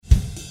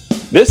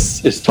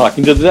This is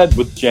Talking to the Dead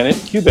with Janet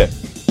Cubitt.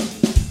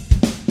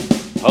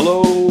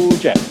 Hello,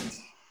 Janet.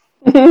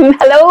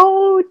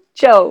 Hello,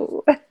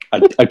 Joe.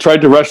 I tried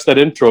to rush that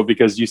intro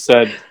because you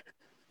said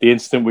the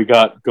instant we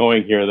got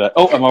going here that,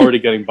 I'm already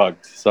getting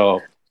bugged.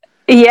 So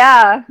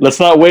Yeah.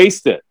 let's not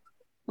waste it.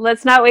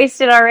 Let's not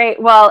waste it. All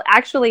right. Well,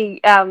 actually,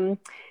 to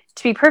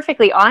be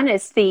perfectly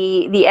honest,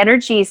 the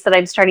energies that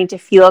I'm starting to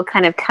feel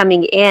kind of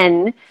coming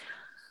in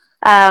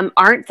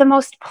aren't the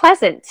most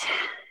pleasant.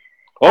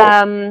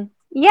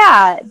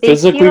 Yeah.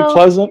 Physically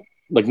pleasant?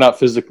 Like not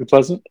physically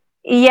pleasant?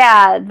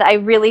 Yeah. I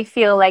really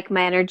feel like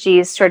my energy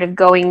is sort of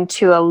going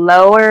to a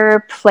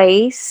lower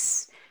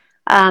place.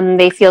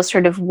 They feel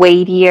sort of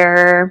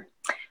weightier.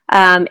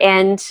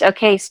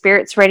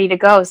 Spirit's ready to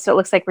go. So it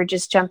looks like we're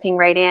just jumping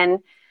right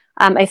in.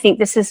 I think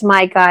this is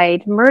my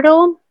guide,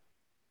 Myrtle.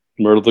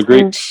 Myrtle the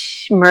Greek.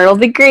 Myrtle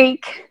the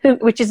Greek,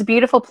 which is a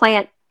beautiful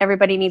plant.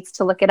 Everybody needs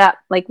to look it up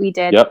like we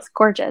did. Yep. It's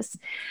gorgeous.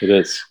 It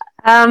is.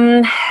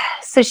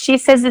 So she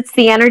says it's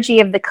the energy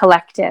of the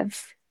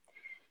collective.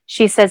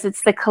 She says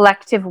it's the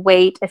collective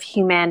weight of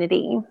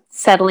humanity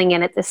settling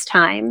in at this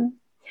time.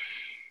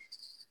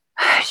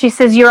 She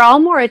says you're all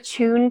more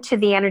attuned to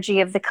the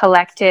energy of the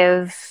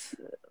collective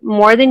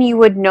more than you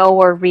would know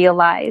or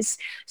realize.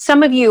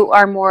 Some of you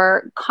are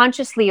more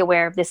consciously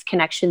aware of this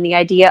connection, the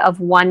idea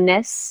of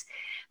oneness,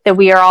 that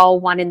we are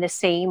all one in the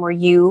same, or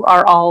you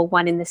are all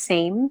one in the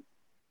same.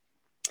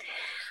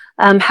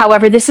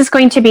 However, this is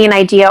going to be an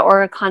idea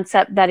or a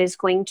concept that is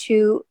going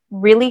to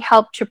really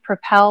help to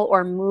propel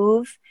or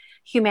move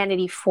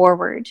humanity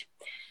forward,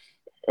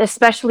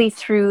 especially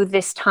through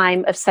this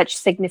time of such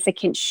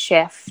significant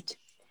shift.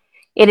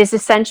 It is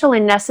essential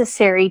and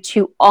necessary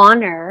to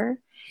honor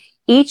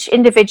each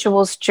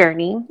individual's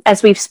journey,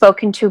 as we've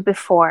spoken to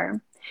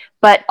before,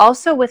 but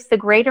also with the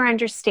greater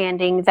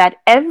understanding that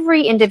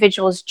every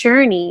individual's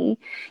journey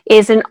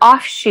is an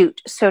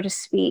offshoot, so to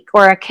speak,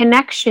 or a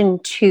connection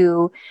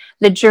to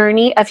the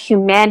journey of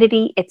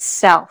humanity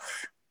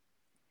itself.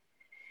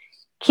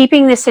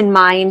 Keeping this in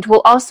mind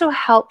will also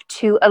help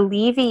to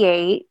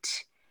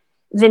alleviate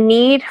the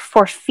need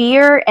for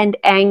fear and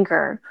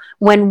anger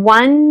when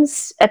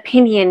one's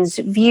opinions,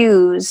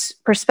 views,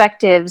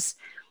 perspectives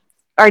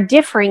are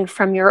differing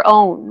from your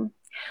own.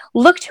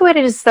 Look to it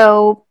as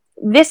though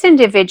this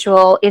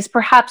individual is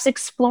perhaps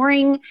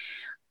exploring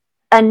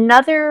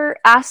another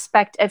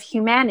aspect of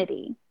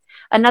humanity,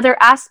 another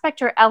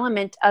aspect or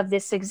element of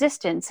this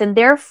existence, and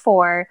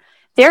therefore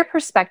their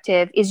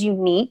perspective is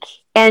unique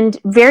and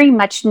very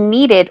much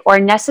needed or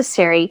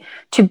necessary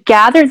to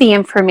gather the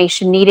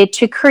information needed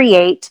to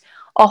create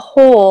a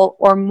whole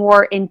or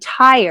more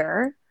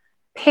entire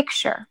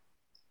picture.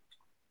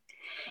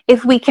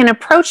 If we can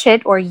approach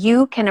it, or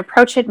you can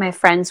approach it, my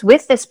friends,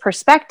 with this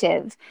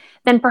perspective,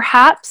 then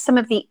perhaps some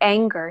of the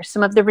anger,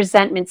 some of the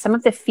resentment, some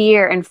of the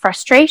fear and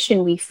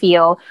frustration we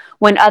feel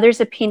when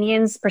others'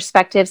 opinions,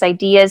 perspectives,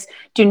 ideas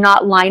do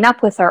not line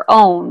up with our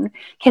own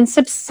can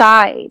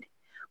subside.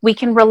 We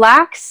can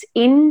relax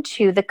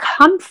into the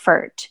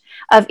comfort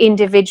of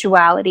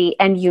individuality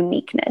and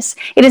uniqueness.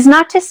 It is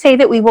not to say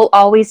that we will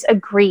always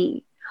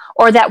agree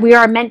or that we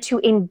are meant to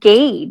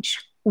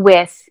engage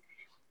with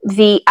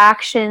the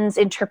actions,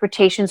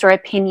 interpretations, or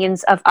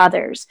opinions of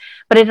others,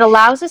 but it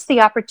allows us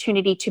the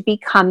opportunity to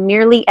become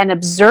merely an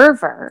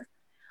observer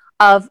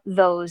of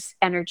those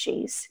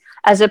energies,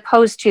 as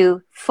opposed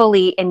to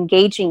fully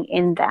engaging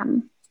in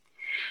them,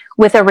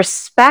 with a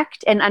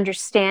respect and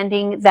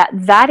understanding that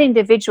that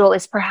individual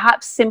is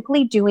perhaps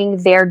simply doing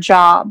their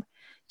job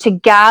to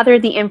gather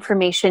the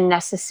information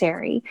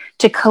necessary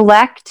to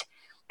collect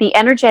the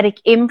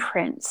energetic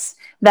imprints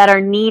that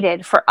are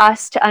needed for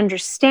us to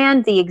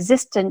understand the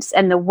existence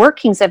and the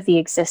workings of the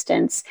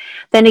existence.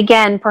 Then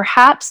again,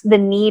 perhaps the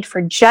need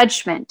for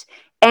judgment,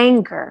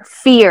 anger,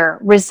 fear,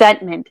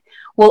 resentment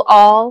will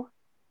all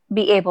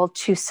be able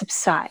to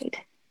subside.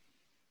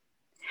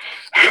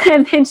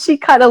 And then she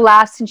kind of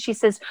laughs and she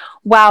says,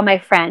 "Wow, my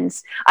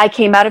friends, I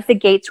came out of the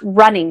gates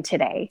running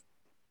today."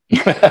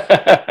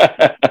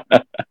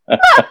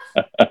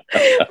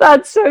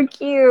 That's so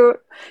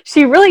cute.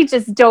 She really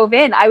just dove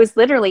in. I was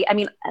literally,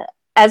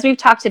 as we've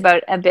talked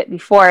about a bit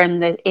before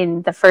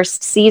in the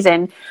first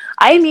season,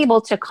 I am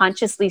able to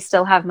consciously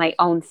still have my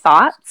own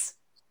thoughts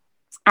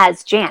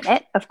as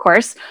Janet, of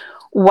course,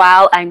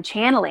 while I'm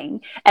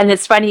channeling. And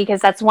it's funny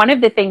because that's one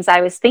of the things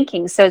I was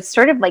thinking. So it's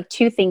sort of like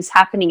two things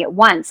happening at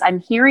once. I'm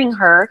hearing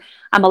her,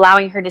 I'm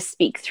allowing her to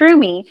speak through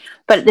me,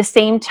 but at the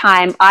same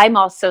time, I'm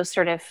also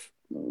sort of,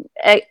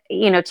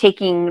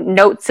 taking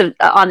notes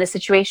on the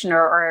situation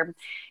or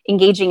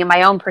engaging in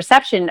my own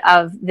perception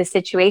of the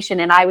situation.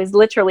 And I was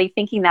literally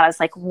thinking that I was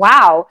like,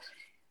 wow,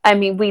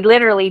 we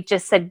literally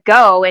just said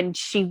go, and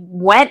she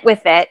went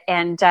with it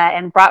and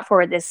brought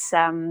forward this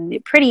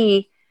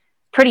pretty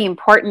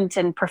important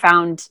and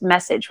profound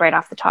message right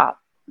off the top.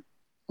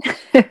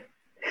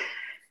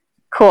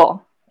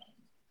 Cool.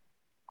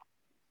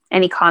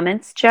 Any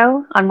comments,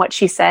 Joe, on what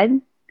she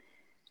said?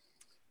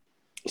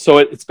 So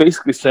it's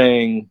basically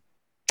saying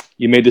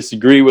you may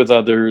disagree with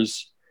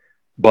others,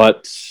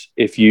 but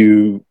if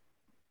you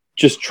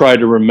just try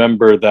to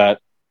remember that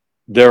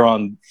they're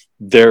on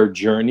their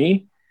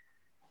journey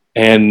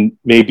and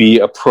maybe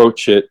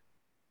approach it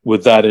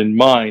with that in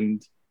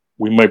mind.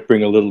 We might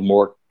bring a little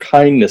more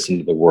kindness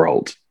into the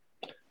world,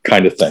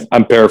 kind of thing.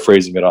 I'm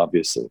paraphrasing it,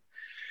 obviously.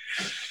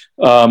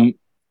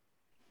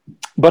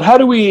 But how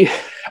do we,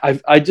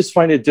 I just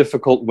find it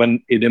difficult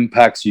when it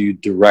impacts you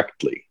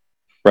directly,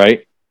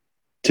 right?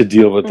 To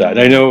deal with that.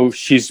 I know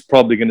she's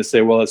probably going to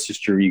say, well, it's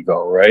just your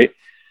ego, right?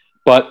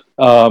 But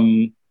I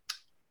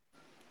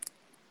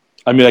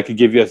mean, I could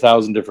give you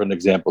 1,000 different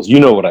examples. You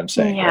know what I'm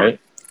saying, right?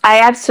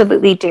 I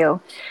absolutely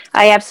do.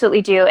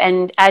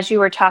 And as you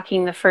were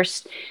talking, the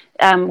first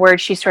word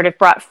she sort of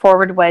brought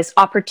forward was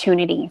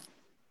opportunity.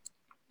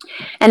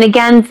 And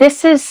again,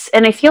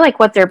 and I feel like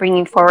what they're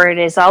bringing forward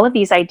is all of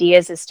these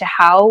ideas as to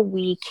how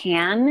we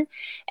can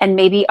and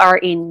maybe are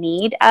in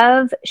need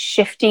of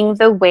shifting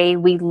the way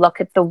we look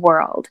at the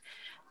world,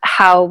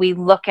 how we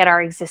look at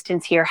our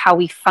existence here, how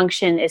we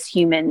function as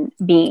human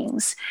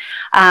beings.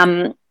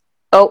 And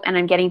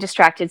I'm getting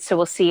distracted, so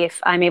we'll see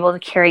if I'm able to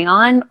carry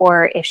on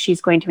or if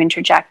she's going to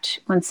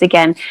interject once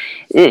again.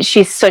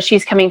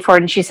 She's coming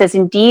forward and she says,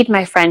 indeed,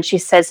 my friend, she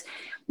says,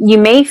 you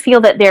may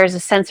feel that there is a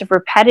sense of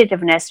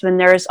repetitiveness when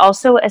there is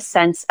also a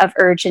sense of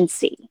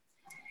urgency,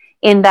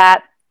 in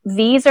that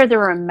these are the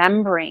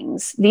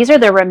remembrances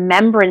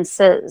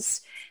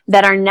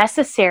that are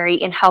necessary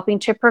in helping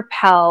to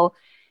propel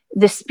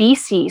the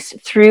species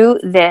through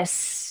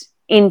this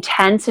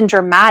intense and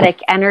dramatic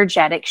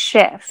energetic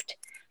shift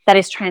that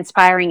is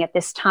transpiring at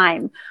this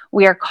time.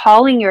 We are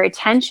calling your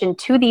attention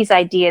to these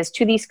ideas,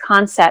 to these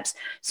concepts,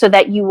 so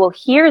that you will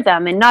hear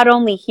them, and not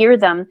only hear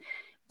them,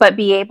 but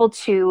be able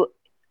to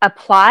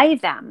apply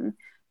them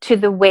to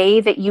the way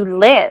that you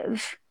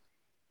live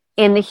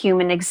in the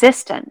human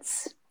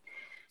existence.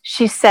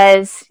 She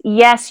says,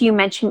 yes, you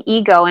mentioned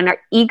ego, and our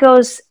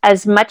egos,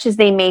 as much as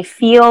they may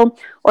feel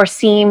or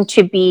seem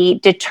to be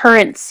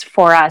deterrents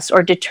for us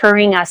or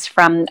deterring us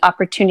from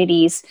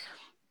opportunities,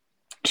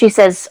 she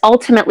says,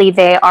 ultimately,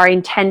 they are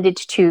intended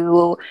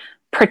to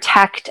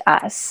protect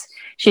us.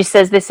 She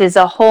says this is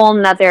a whole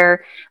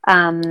nother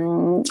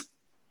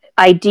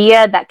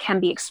idea that can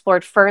be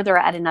explored further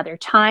at another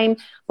time.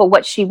 But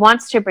what she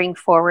wants to bring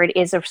forward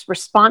is a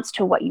response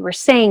to what you were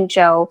saying,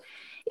 Joe,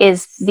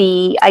 is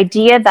the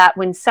idea that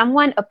when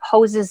someone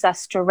opposes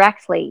us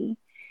directly,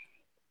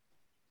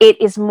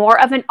 it is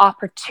more of an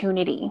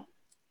opportunity.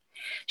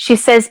 She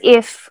says,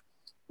 if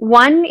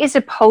one is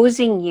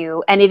opposing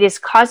you and it is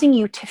causing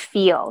you to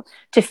feel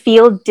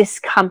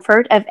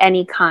discomfort of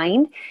any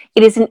kind,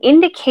 it is an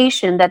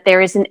indication that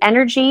there is an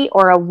energy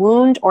or a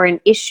wound or an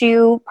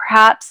issue,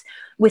 perhaps,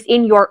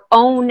 within your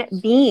own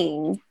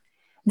being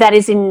that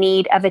is in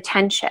need of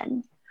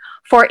attention.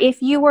 For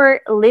if you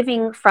were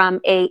living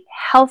from a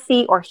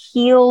healthy or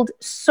healed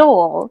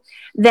soul,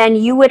 then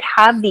you would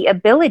have the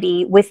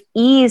ability with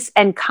ease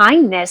and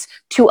kindness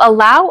to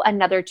allow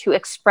another to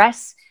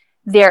express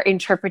their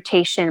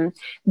interpretation,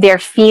 their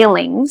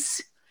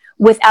feelings,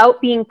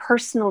 without being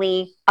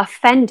personally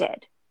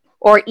offended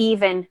or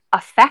even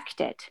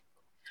affected.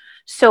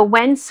 So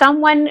when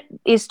someone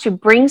is to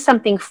bring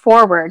something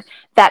forward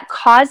that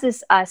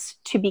causes us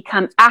to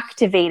become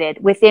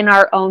activated within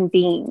our own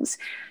beings,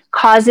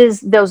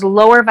 causes those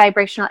lower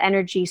vibrational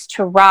energies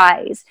to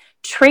rise,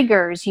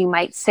 triggers, you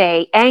might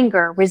say,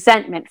 anger,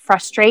 resentment,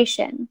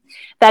 frustration,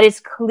 that is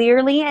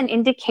clearly an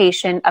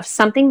indication of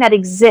something that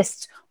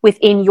exists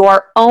within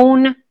your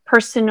own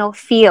personal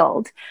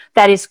field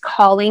that is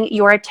calling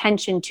your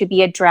attention to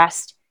be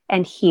addressed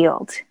and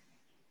healed.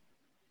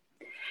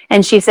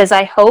 And she says,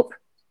 I hope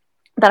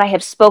that I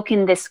have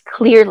spoken this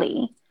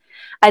clearly,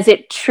 as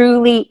it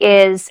truly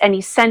is an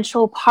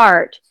essential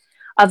part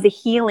of the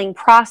healing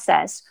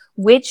process,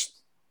 which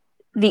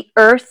the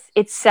earth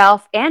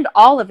itself and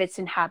all of its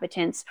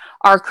inhabitants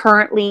are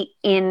currently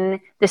in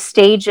the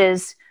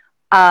stages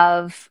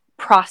of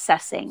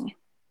processing.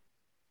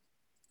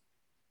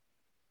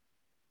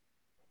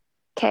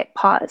 Okay,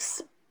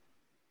 pause.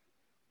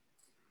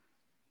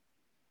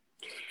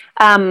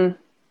 And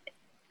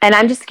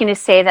I'm just going to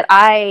say that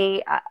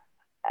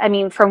I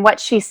mean, from what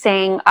she's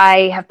saying,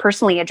 I have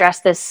personally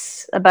addressed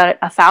this about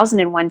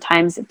 1,001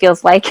 times, it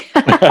feels like,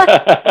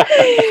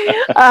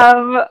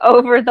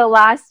 over the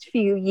last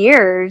few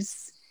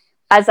years,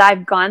 as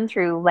I've gone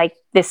through like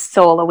this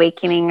soul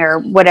awakening or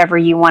whatever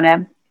you want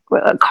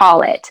to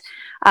call it.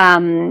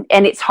 And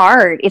it's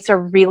hard. It's a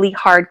really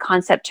hard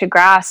concept to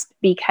grasp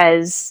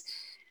because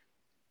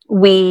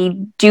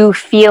we do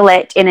feel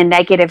it in a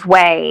negative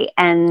way,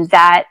 and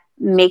that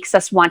makes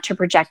us want to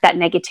project that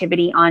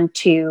negativity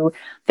onto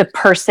the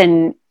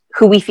person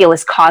who we feel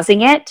is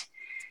causing it.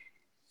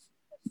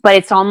 But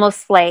it's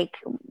almost like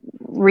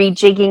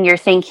rejigging your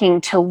thinking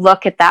to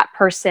look at that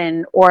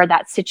person or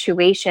that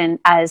situation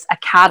as a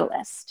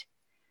catalyst.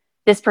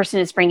 This person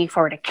is bringing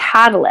forward a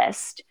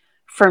catalyst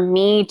for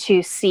me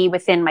to see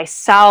within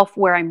myself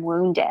where I'm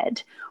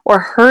wounded or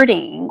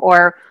hurting,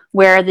 or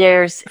where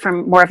there's,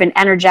 from more of an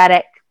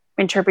energetic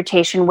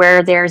interpretation,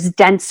 where there's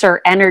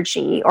denser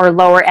energy or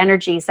lower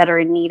energies that are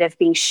in need of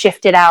being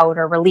shifted out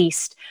or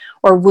released,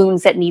 or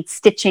wounds that need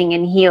stitching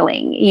and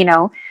healing, you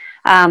know.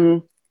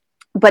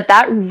 But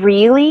that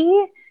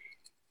really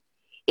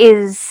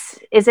is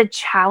a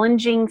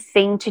challenging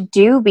thing to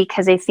do,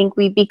 because I think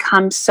we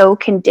become so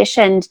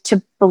conditioned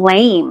to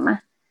blame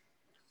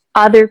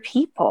other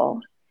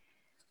people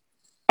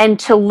and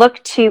to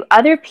look to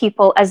other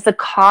people as the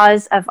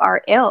cause of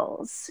our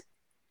ills.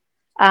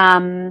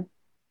 And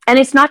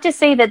it's not to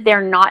say that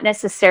they're not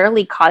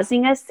necessarily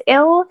causing us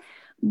ill,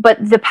 but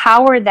the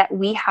power that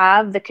we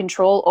have, the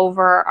control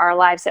over our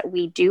lives that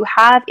we do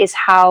have, is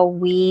how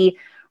we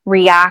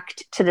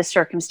react to the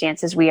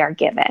circumstances we are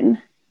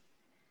given.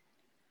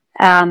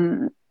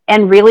 And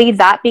really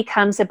that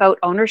becomes about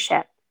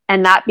ownership,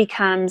 and that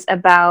becomes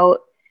about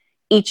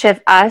each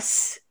of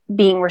us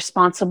being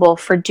responsible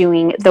for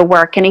doing the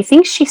work. And I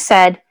think she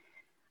said,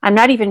 I'm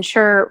not even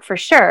sure for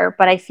sure,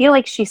 but I feel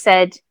like she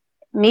said,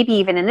 maybe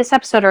even in this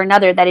episode or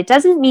another, that it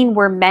doesn't mean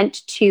we're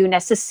meant to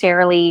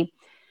necessarily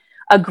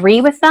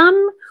agree with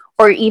them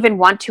or even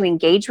want to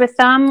engage with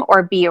them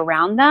or be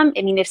around them.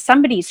 I mean, if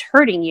somebody's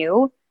hurting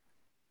you,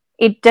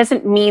 it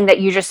doesn't mean that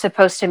you're just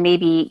supposed to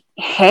maybe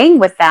hang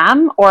with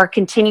them or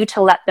continue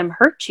to let them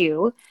hurt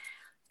you.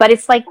 But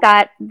it's like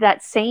that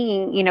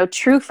saying, you know,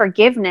 true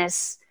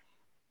forgiveness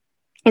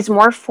is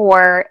more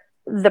for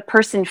the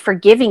person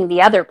forgiving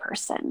the other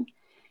person.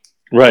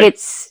 Right.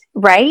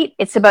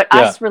 It's about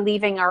us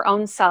relieving our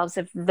own selves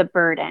of the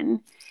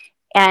burden,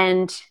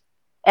 and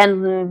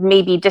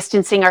maybe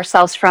distancing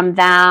ourselves from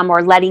them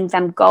or letting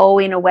them go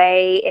in a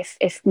way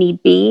if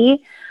need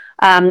be.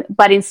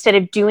 But instead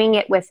of doing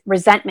it with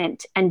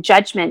resentment and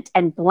judgment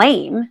and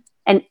blame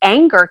and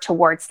anger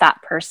towards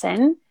that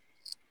person,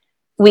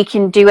 we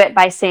can do it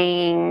by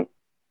saying,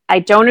 I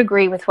don't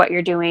agree with what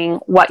you're doing,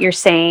 what you're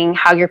saying,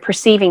 how you're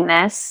perceiving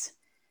this,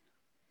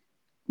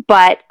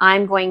 but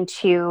I'm going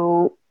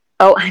to,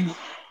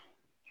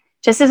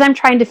 just as I'm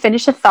trying to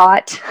finish a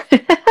thought,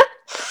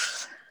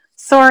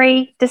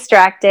 sorry,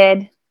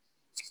 distracted.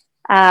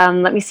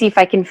 Let me see if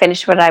I can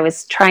finish what I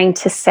was trying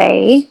to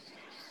say.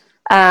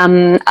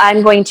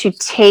 I'm going to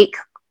take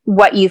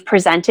what you've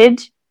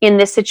presented in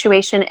this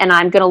situation, and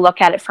I'm going to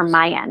look at it from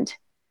my end,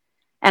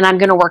 and I'm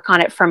going to work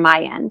on it from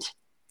my end.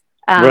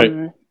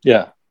 Right.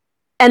 Yeah.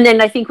 And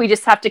then I think we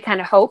just have to kind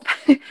of hope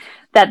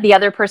that the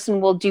other person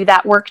will do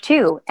that work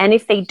too. And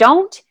if they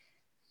don't,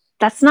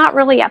 that's not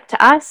really up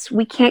to us.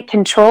 We can't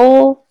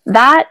control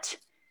that.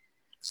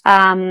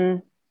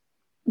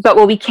 But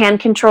what we can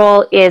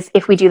control is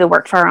if we do the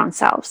work for our own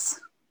selves.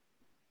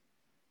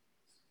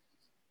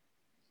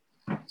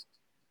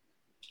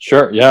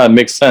 Sure. Yeah, it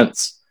makes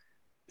sense.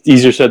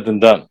 Easier said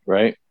than done,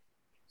 right?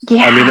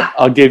 Yeah. I mean,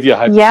 I'll give you a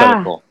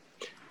hypothetical.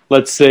 Yeah.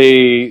 Let's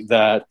say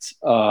that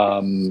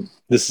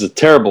this is a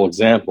terrible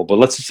example, but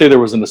let's just say there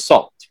was an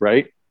assault,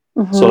 right?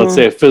 Mm-hmm. So let's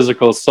say a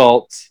physical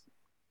assault,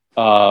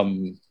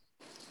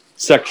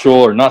 sexual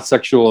or not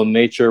sexual in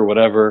nature,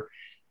 whatever.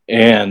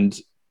 And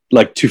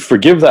like, to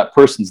forgive that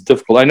person's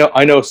difficult.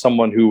 I know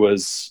someone who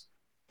was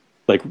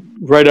like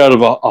right out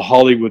of a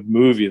Hollywood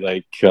movie,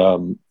 like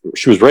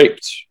she was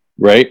raped,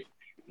 right?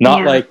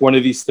 Not like one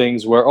of these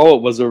things where,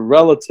 it was a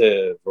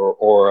relative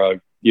or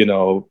a, you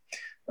know,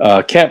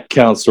 camp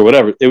counselor or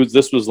whatever.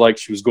 This was like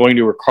she was going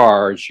to her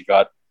car and she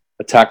got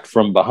attacked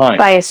from behind.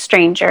 By a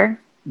stranger.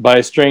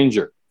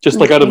 Just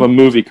like out of a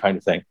movie kind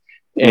of thing.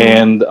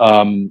 Mm-hmm.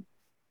 And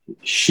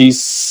she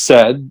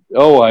said,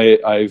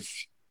 I've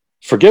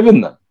forgiven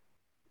them,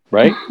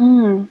 right?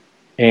 Mm-hmm.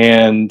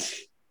 And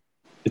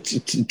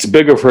it's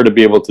big of her to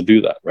be able to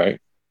do that, right?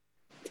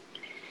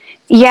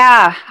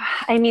 Yeah.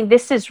 I mean,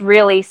 this is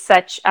really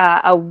such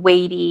a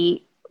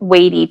weighty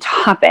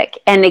topic.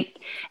 And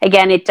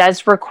it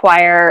does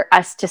require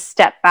us to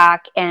step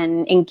back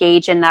and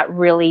engage in that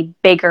really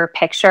bigger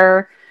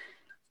picture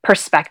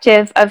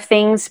perspective of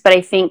things. But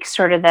I think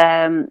sort of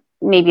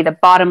maybe the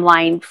bottom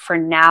line for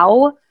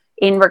now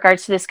in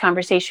regards to this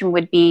conversation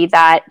would be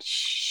that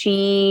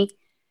she,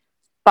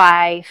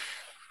 by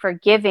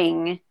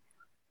forgiving,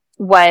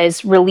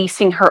 was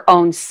releasing her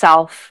own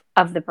self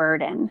of the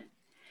burden.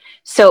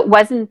 So it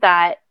wasn't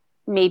that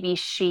maybe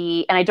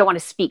she, and I don't want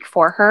to speak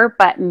for her,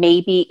 but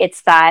maybe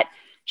it's that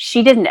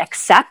she didn't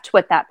accept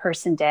what that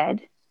person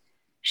did.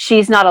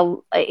 She's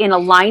not in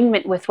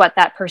alignment with what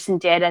that person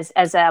did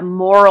as a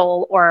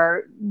moral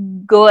or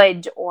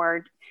good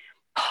or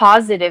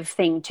positive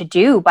thing to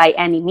do by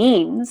any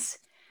means.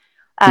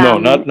 No,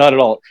 not at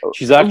all.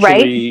 She's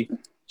actually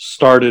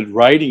started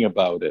writing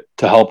about it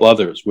to help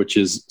others, which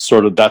is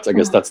sort of, I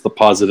guess that's the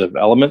positive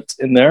element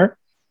in there.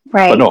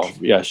 Right. But no,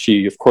 yeah,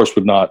 she of course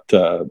would not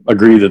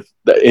agree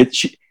that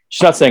she's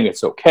not saying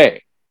it's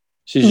okay.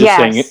 She's just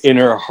saying in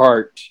her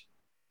heart,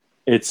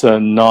 it's a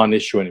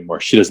non-issue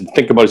anymore. She doesn't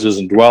think about it. She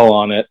doesn't dwell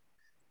on it.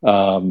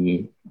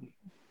 You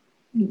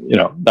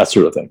know, that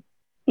sort of thing.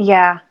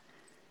 Yeah.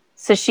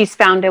 So she's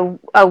found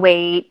a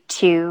way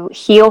to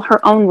heal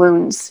her own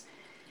wounds.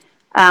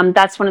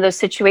 That's one of those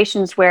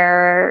situations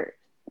where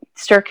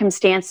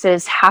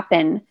circumstances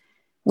happen.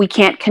 We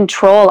can't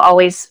control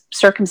always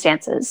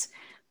circumstances.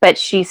 But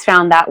she's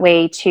found that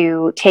way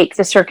to take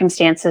the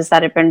circumstances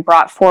that have been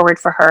brought forward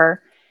for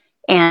her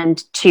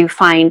and to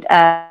find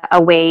a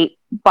way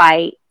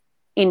by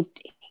in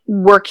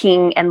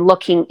working and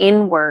looking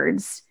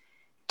inwards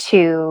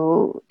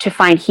to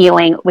find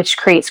healing, which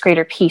creates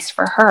greater peace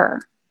for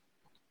her.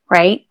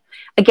 Right.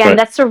 Again, Right.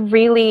 that's a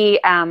really,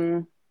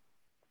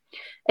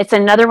 it's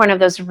another one of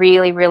those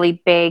really, really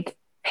big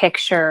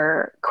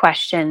picture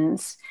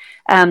questions.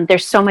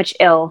 There's so much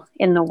ill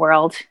in the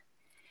world,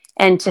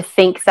 and to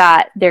think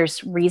that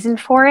there's reason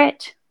for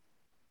it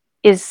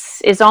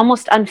is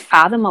almost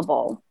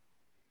unfathomable.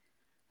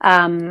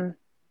 I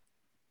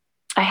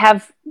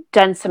have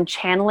done some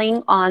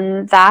channeling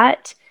on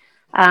that,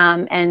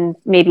 and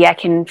maybe I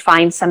can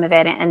find some of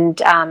it,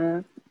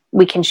 and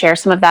we can share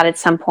some of that at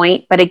some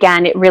point. But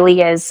again, it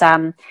really is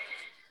a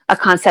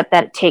concept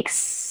that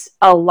takes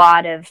a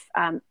lot of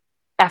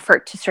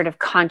effort to sort of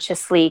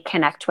consciously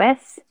connect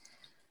with.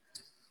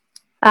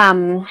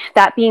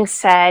 That being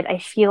said, I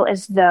feel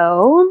as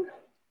though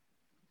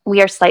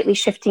we are slightly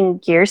shifting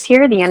gears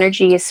here. The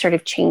energy is sort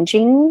of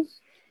changing.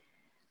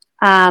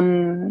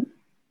 Almost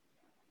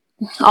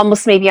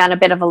maybe on a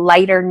bit of a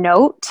lighter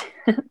note.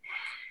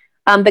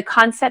 The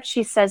concept,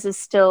 she says, is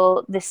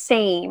still the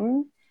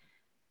same.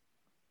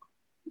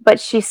 But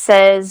she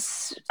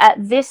says, at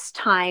this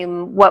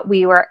time, what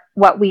we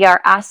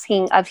are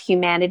asking of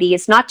humanity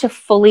is not to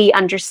fully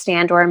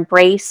understand or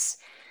embrace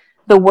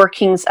the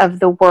workings of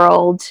the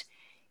world,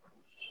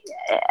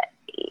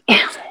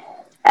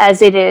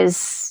 as it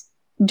is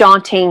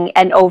daunting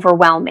and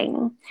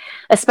overwhelming,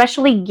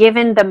 especially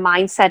given the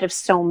mindset of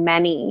so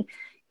many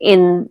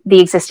in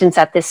the existence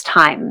at this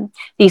time.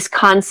 These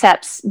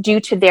concepts, due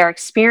to the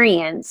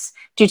experience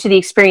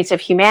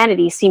of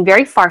humanity, seem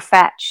very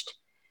far-fetched.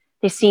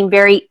 They seem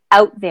very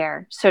out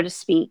there, so to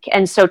speak.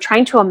 And so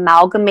trying to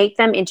amalgamate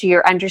them into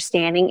your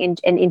understanding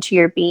and into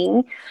your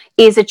being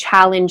is a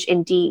challenge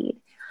indeed.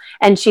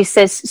 And she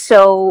says,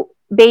 so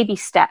baby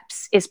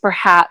steps is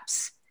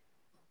perhaps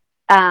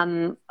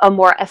a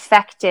more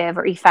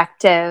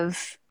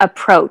effective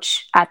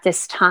approach at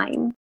this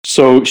time.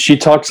 So she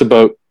talks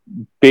about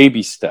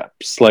baby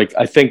steps. Like,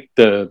 I think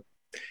and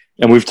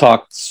we've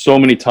talked so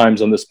many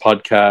times on this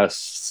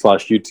podcast /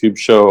 YouTube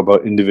show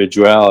about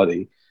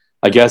individuality.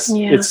 I guess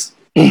it's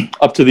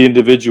up to the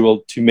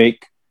individual to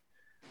make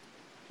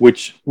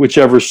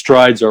whichever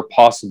strides are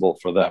possible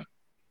for them.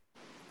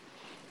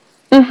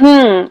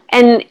 Mm-hmm.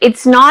 And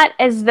it's not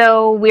as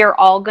though we're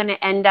all going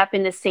to end up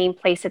in the same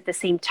place at the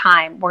same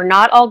time. We're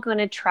not all going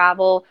to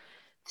travel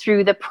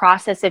through the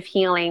process of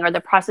healing or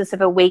the process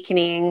of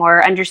awakening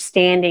or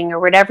understanding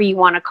or whatever you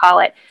want to call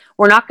it.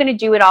 We're not going to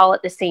do it all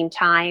at the same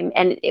time,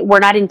 and we're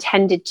not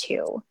intended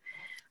to.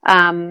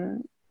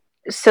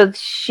 So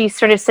she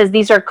sort of says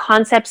these are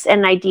concepts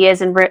and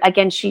ideas, and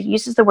again, she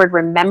uses the word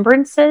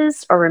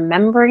remembrances or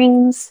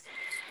rememberings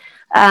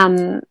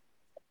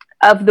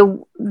of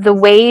the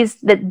ways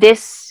that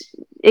this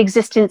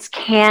existence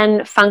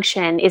can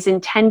function, is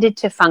intended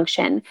to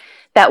function,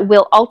 that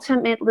will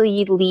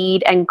ultimately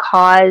lead to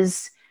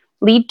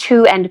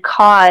and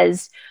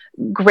cause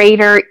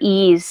greater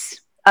ease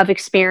of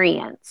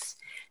experience.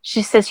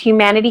 She says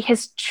humanity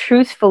has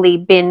truthfully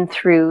been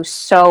through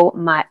so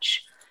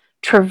much,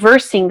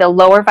 traversing the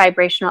lower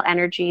vibrational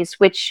energies,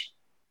 which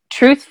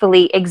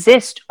truthfully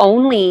exist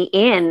only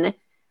in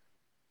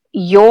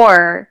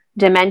your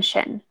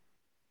dimension.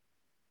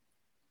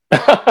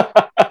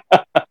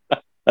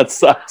 That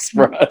sucks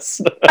for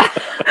us.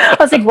 I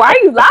was like, why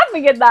are you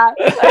laughing at that?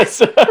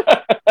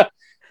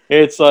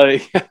 It's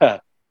like,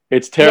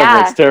 it's terrible.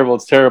 Yeah. It's terrible.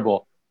 It's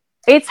terrible.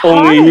 It's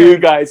hard. Only you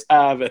guys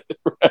have it,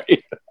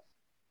 right?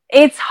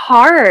 It's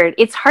hard.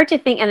 It's hard to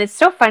think. And it's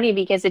so funny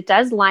because it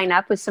does line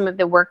up with some of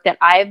the work that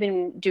I've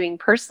been doing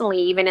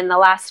personally, even in the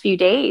last few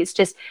days,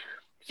 just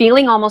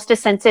feeling almost a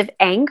sense of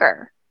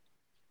anger.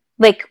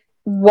 Like,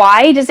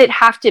 why does it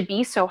have to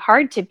be so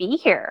hard to be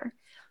here?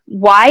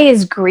 Why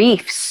is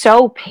grief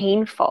so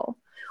painful?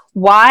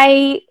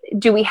 Why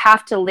do we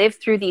have to live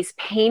through these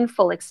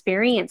painful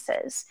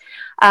experiences?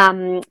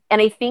 And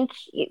I think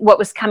what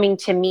was coming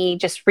to me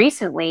just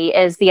recently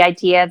is the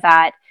idea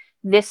that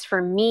this,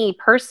 for me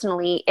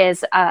personally,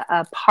 is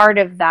a part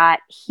of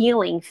that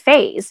healing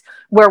phase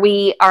where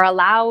we are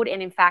allowed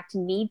and, in fact,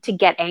 need to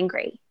get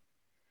angry,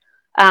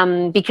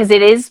 because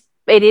it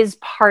is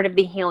part of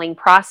the healing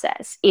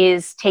process,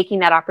 is taking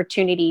that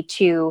opportunity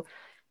to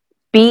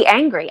be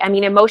angry. I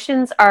mean,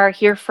 emotions are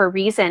here for a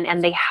reason,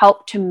 and they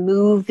help to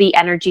move the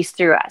energies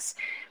through us.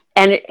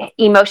 And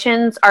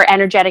emotions are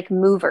energetic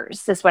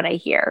movers, is what I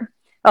hear.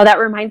 Oh, that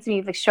reminds me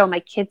of a show my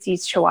kids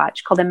used to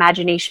watch called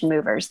Imagination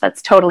Movers.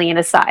 That's totally an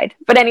aside.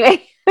 But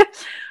anyway,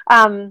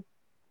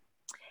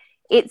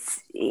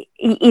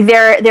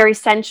 they're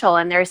essential,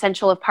 and they're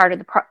essential of part of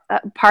the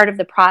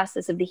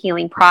process of the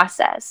healing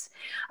process.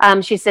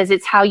 She says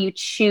it's how you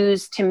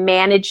choose to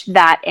manage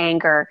that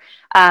anger,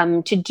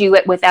 to do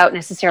it without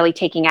necessarily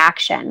taking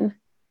action,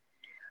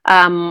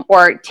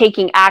 or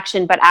taking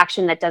action, but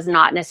action that does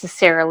not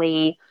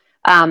necessarily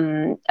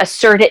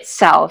assert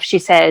itself, she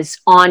says,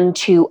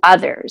 onto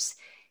others.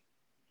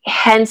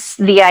 Hence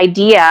the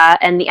idea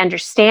and the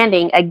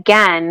understanding,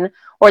 again,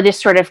 or this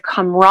sort of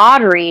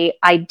camaraderie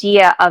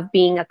idea of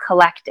being a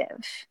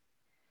collective.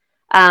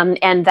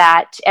 And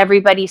that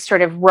everybody's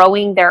sort of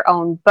rowing their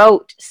own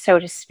boat, so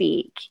to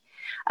speak.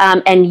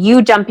 And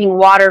you dumping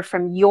water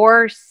from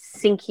your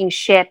sinking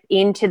ship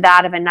into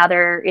that of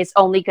another is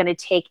only going to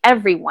take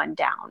everyone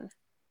down.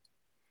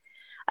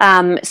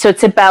 So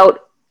it's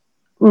about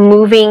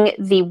moving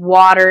the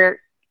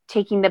water,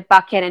 taking the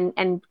bucket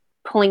and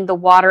pulling the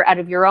water out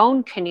of your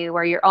own canoe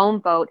or your own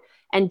boat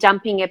and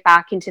dumping it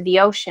back into the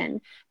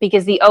ocean,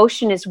 because the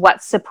ocean is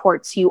what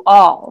supports you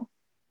all.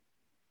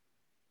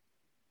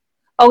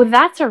 Oh,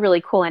 that's a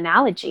really cool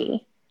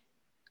analogy.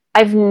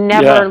 I've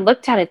never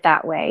looked at it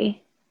that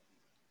way.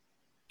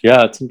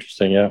 Yeah, it's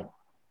interesting. Yeah.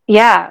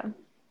 Yeah,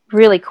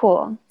 really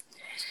cool.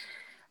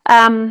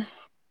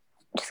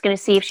 Just going to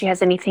see if she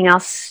has anything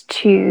else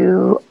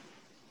to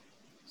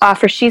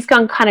offer. She's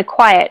gone kind of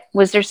quiet.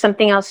 Was there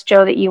something else,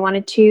 Joe, that you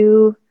wanted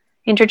to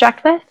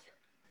interject with?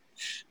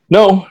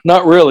 No,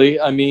 not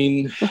really. I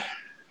mean,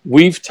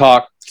 we've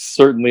talked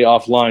certainly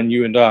offline,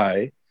 you and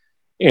I,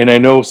 and I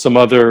know some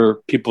other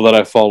people that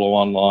I follow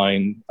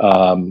online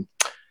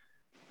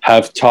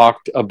have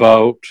talked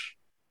about,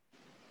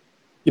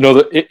 you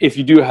know, if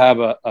you do have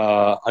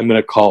I'm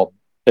going to call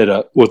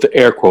it with the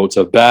air quotes,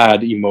 a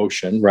bad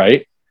emotion,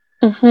 right?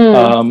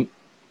 Mm-hmm.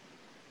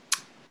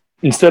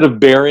 Instead of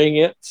burying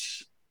it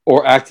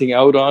or acting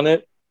out on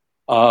it,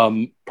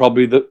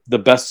 probably the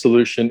best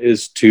solution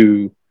is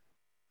to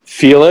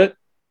feel it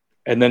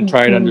and then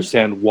try and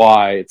understand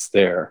why it's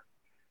there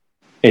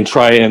and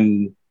try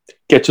and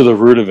get to the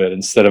root of it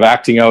instead of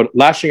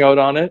lashing out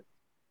on it.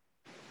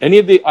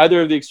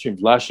 Either of the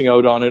extremes, lashing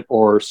out on it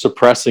or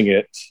suppressing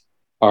it,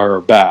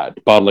 are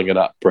bad. Bottling it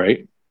up,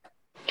 right?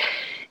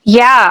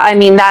 Yeah, I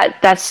mean,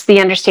 that's the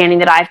understanding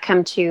that I've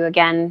come to,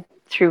 again,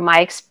 through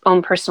my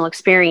own personal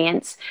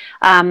experience.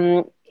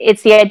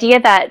 It's the idea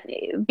that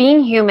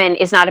being human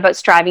is not about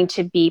striving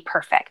to be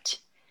perfect.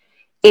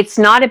 It's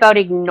not about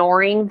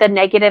ignoring the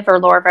negative or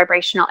lower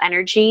vibrational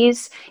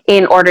energies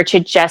in order to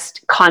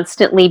just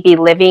constantly be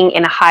living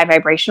in a high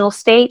vibrational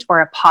state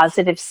or a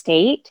positive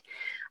state.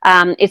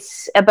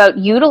 It's about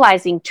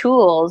utilizing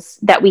tools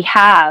that we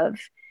have.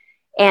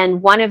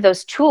 And one of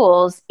those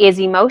tools is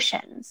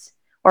emotions,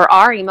 or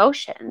our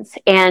emotions.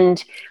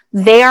 And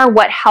they are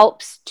what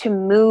helps to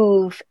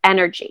move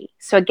energy.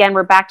 So again,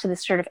 we're back to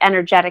this sort of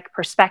energetic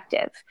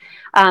perspective.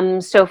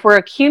 So if we're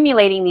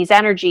accumulating these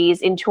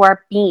energies into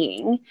our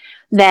being,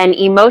 then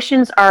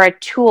emotions are a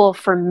tool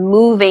for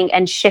moving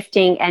and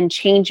shifting and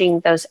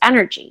changing those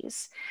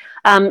energies.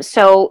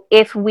 So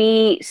if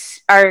we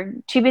are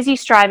too busy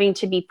striving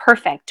to be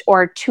perfect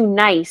or too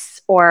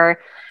nice or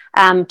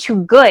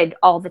too good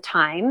all the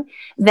time,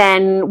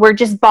 then we're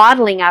just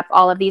bottling up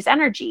all of these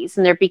energies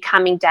and they're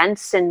becoming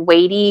dense and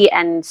weighty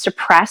and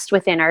suppressed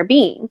within our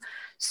being.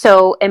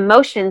 So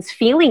emotions,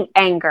 feeling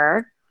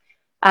anger,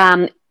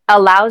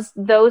 allows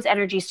those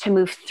energies to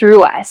move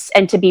through us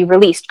and to be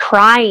released.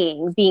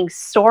 Crying, being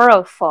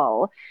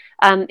sorrowful,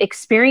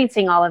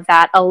 experiencing all of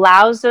that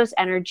allows those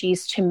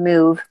energies to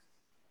move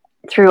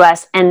through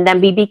us, and then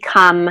we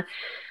become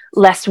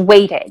less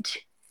weighted.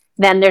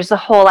 Then there's the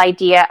whole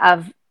idea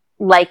of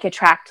like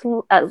attracts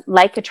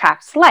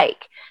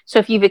like. So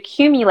if you've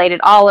accumulated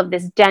all of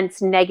this dense,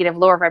 negative,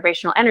 lower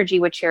vibrational energy,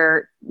 which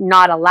you're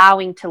not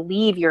allowing to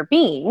leave your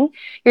being,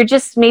 you're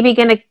just maybe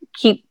going to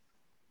keep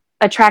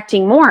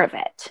attracting more of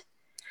it.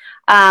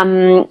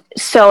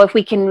 So if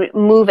we can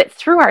move it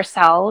through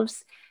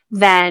ourselves,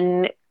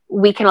 then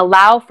we can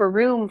allow for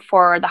room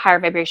for the higher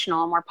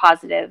vibrational, more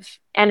positive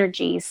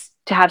energies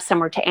to have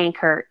somewhere to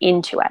anchor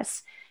into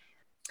us.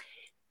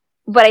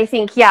 But I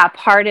think, yeah,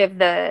 part of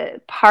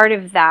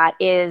that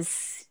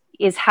is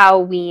how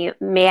we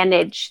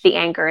manage the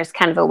anger is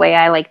kind of a way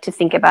I like to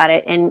think about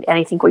it. And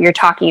I think what you're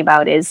talking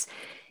about is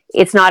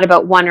it's not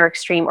about one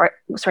extreme or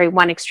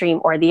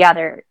the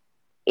other.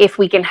 If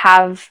we can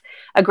have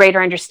a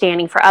greater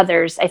understanding for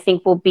others, I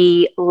think we'll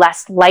be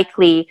less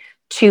likely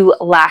to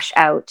lash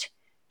out,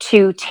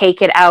 to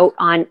take it out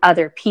on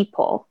other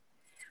people,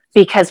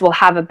 because we'll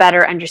have a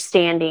better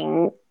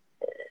understanding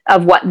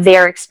of what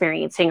they're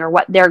experiencing or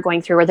what they're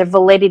going through or the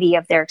validity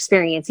of their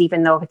experience,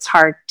 even though it's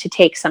hard to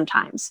take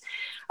sometimes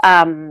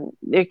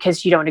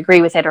because you don't agree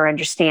with it or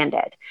understand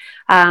it.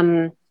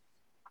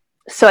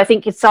 So I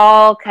think it's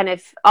all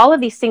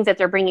of these things that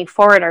they're bringing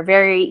forward are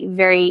very,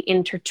 very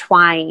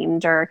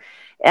intertwined, or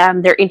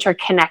they're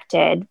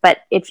interconnected, but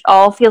it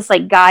all feels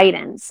like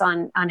guidance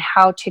on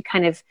how to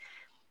kind of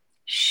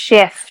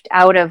shift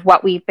out of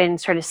what we've been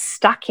sort of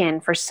stuck in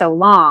for so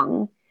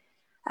long,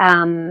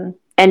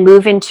 and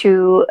move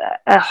into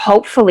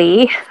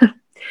hopefully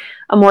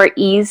a more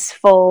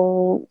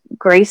easeful,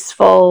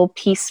 graceful,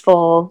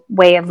 peaceful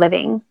way of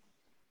living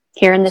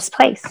here in this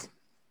place.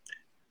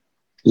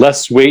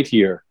 Less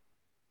weightier.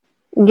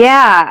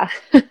 Yeah.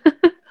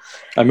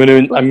 I'm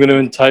going to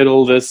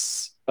entitle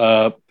this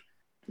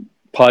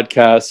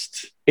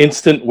podcast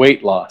 "Instant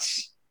Weight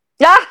Loss."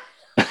 Yeah.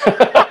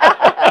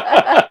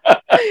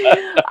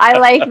 I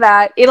like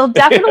that. It'll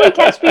definitely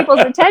catch people's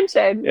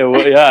attention.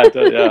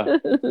 Yeah.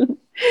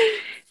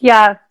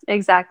 Yeah,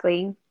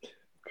 exactly.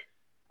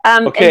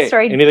 Okay. And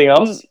sorry, Anything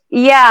else?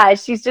 yeah,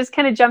 she's just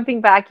kind of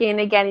jumping back in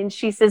again. And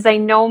she says, I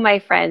know, my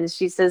friends.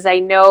 She says, I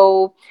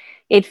know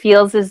it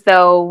feels as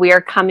though we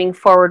are coming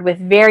forward with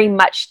very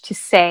much to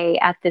say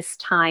at this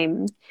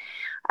time.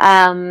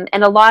 And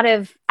a lot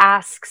of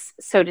asks,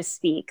 so to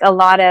speak, a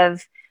lot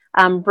of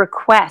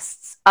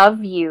requests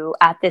of you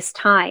at this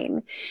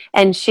time.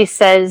 And she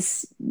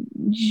says,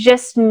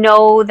 just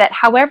know that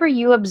however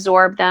you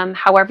absorb them,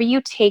 however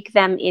you take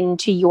them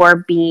into your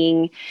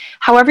being,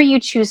 however you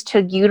choose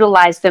to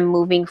utilize them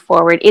moving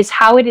forward is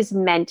how it is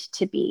meant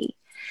to be.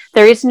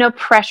 There is no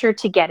pressure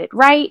to get it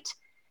right.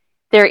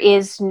 There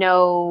is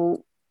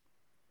no,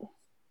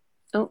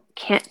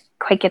 can't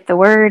quite get the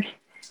word.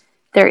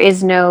 There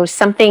is no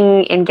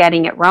something in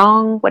getting it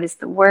wrong. What is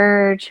the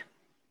word?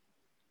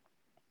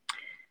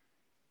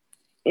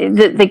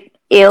 The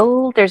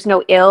ill, there's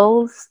no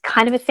ills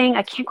kind of a thing.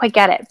 I can't quite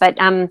get it. But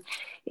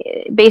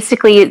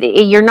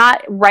basically, you're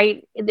not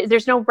right.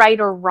 There's no right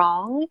or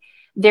wrong.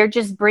 They're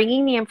just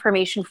bringing the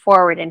information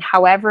forward. And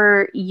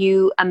however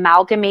you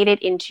amalgamate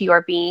it into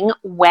your being,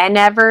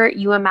 whenever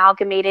you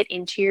amalgamate it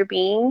into your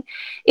being,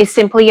 is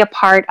simply a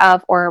part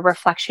of or a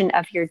reflection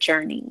of your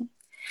journey.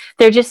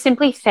 They're just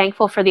simply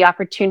thankful for the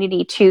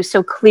opportunity to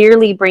so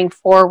clearly bring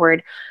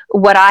forward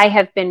what I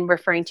have been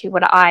referring to,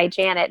 what I,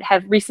 Janet,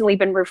 have recently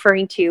been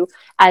referring to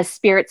as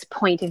Spirit's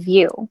point of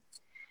view.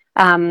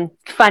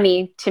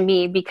 Funny to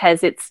me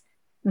because it's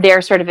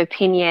their sort of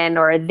opinion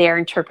or their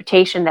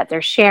interpretation that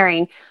they're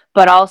sharing,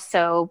 but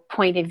also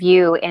point of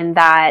view in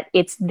that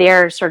it's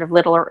their sort of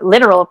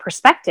literal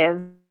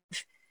perspective.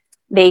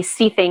 They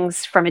see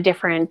things from a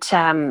different,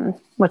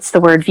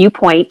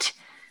 viewpoint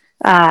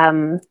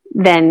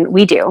than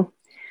we do.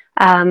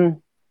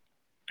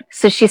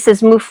 So she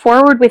says, move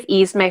forward with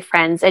ease, my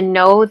friends, and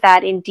know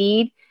that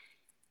indeed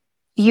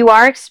you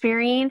are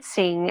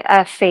experiencing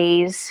a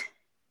phase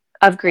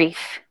of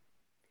grief.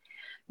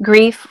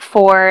 Grief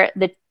for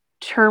the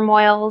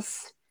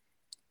turmoils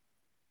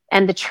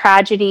and the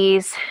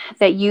tragedies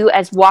that you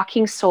as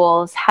walking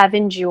souls have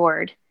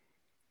endured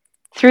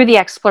through the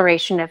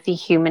exploration of the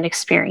human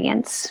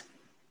experience.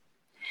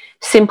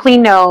 Simply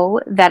know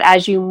that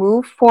as you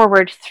move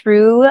forward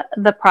through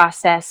the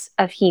process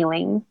of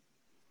healing,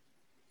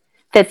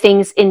 that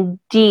things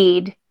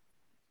indeed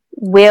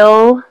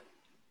will...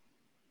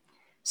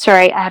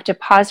 Sorry, I have to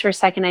pause for a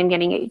second. I'm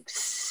getting a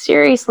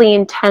seriously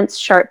intense,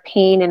 sharp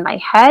pain in my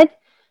head.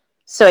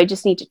 So I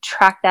just need to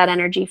track that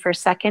energy for a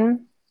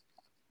second.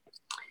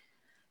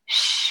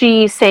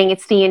 She's saying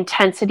it's the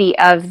intensity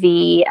of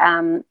the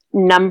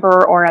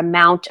number or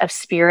amount of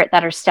spirit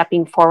that are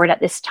stepping forward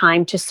at this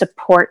time to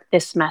support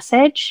this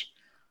message.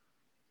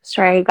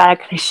 Sorry, I gotta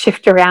kind of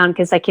shift around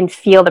because I can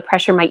feel the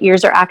pressure. My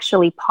ears are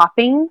actually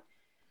popping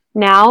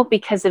now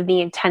because of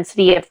the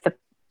intensity of the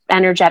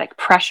energetic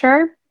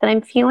pressure that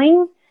I'm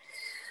feeling.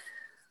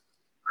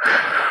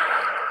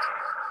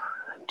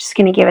 I'm just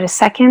gonna give it a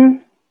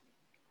second.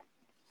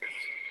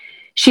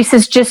 She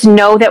says, just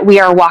know that we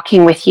are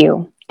walking with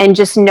you. And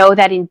just know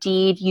that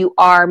indeed you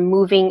are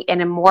moving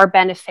in a more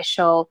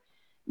beneficial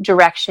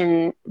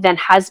direction than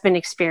has been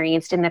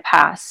experienced in the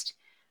past.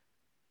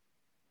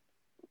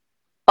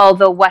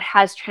 Although what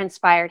has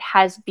transpired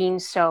has been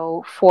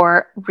so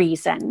for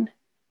reason.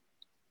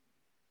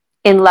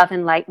 In love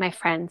and light, my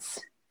friends.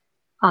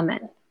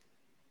 Amen.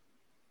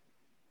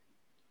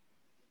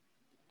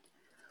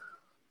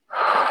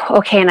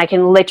 Okay, and I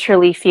can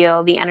literally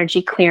feel the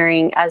energy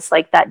clearing as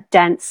like that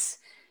dense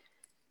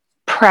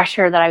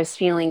pressure that I was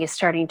feeling is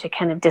starting to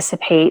kind of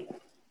dissipate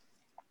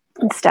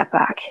and step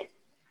back.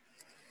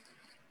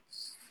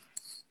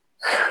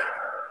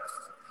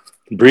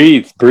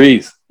 Breathe.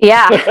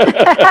 Yeah.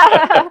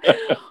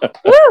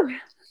 Woo!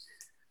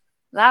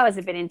 That was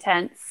a bit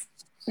intense.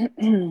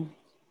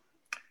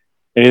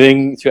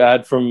 Anything to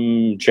add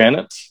from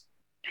Janet?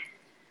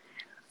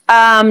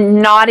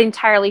 Not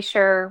entirely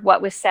sure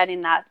what was said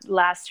in that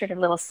last sort of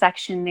little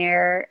section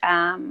there.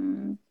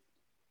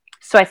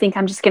 So I think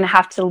I'm just going to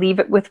have to leave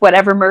it with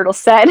whatever Myrtle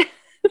said.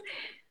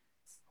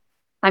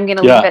 I'm going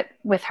to leave it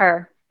with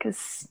her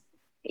because,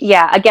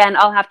 again,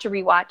 I'll have to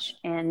rewatch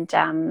and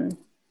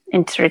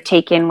sort of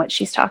take in what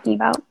she's talking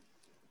about.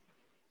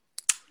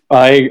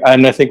 I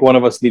think one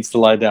of us needs to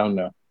lie down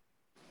now.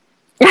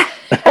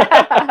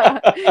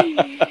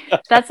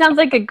 That sounds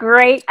like a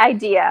great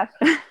idea.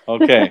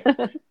 Okay.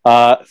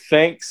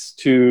 Thanks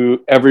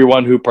to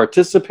everyone who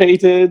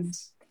participated.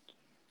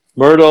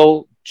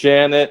 Myrtle,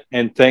 Janet,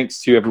 and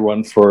thanks to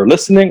everyone for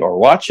listening or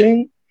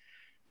watching.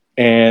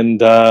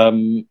 And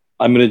I'm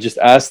going to just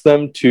ask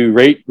them to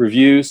rate,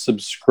 review,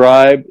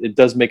 subscribe. It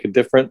does make a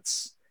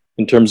difference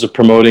in terms of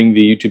promoting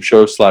the YouTube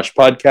show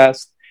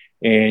 /podcast,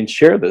 and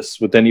share this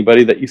with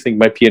anybody that you think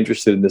might be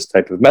interested in this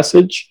type of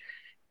message.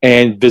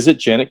 And visit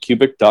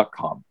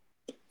janetkubic.com.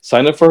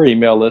 Sign up for our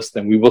email list,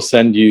 and we will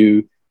send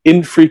you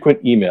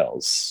infrequent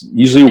emails,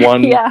 usually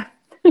one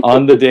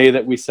on the day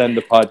that we send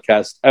the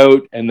podcast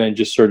out, and then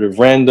just sort of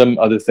random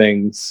other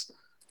things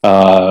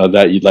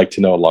that you'd like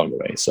to know along the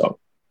way. So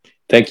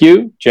thank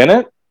you,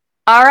 Janet.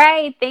 All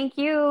right. Thank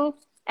you.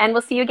 And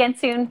we'll see you again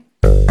soon.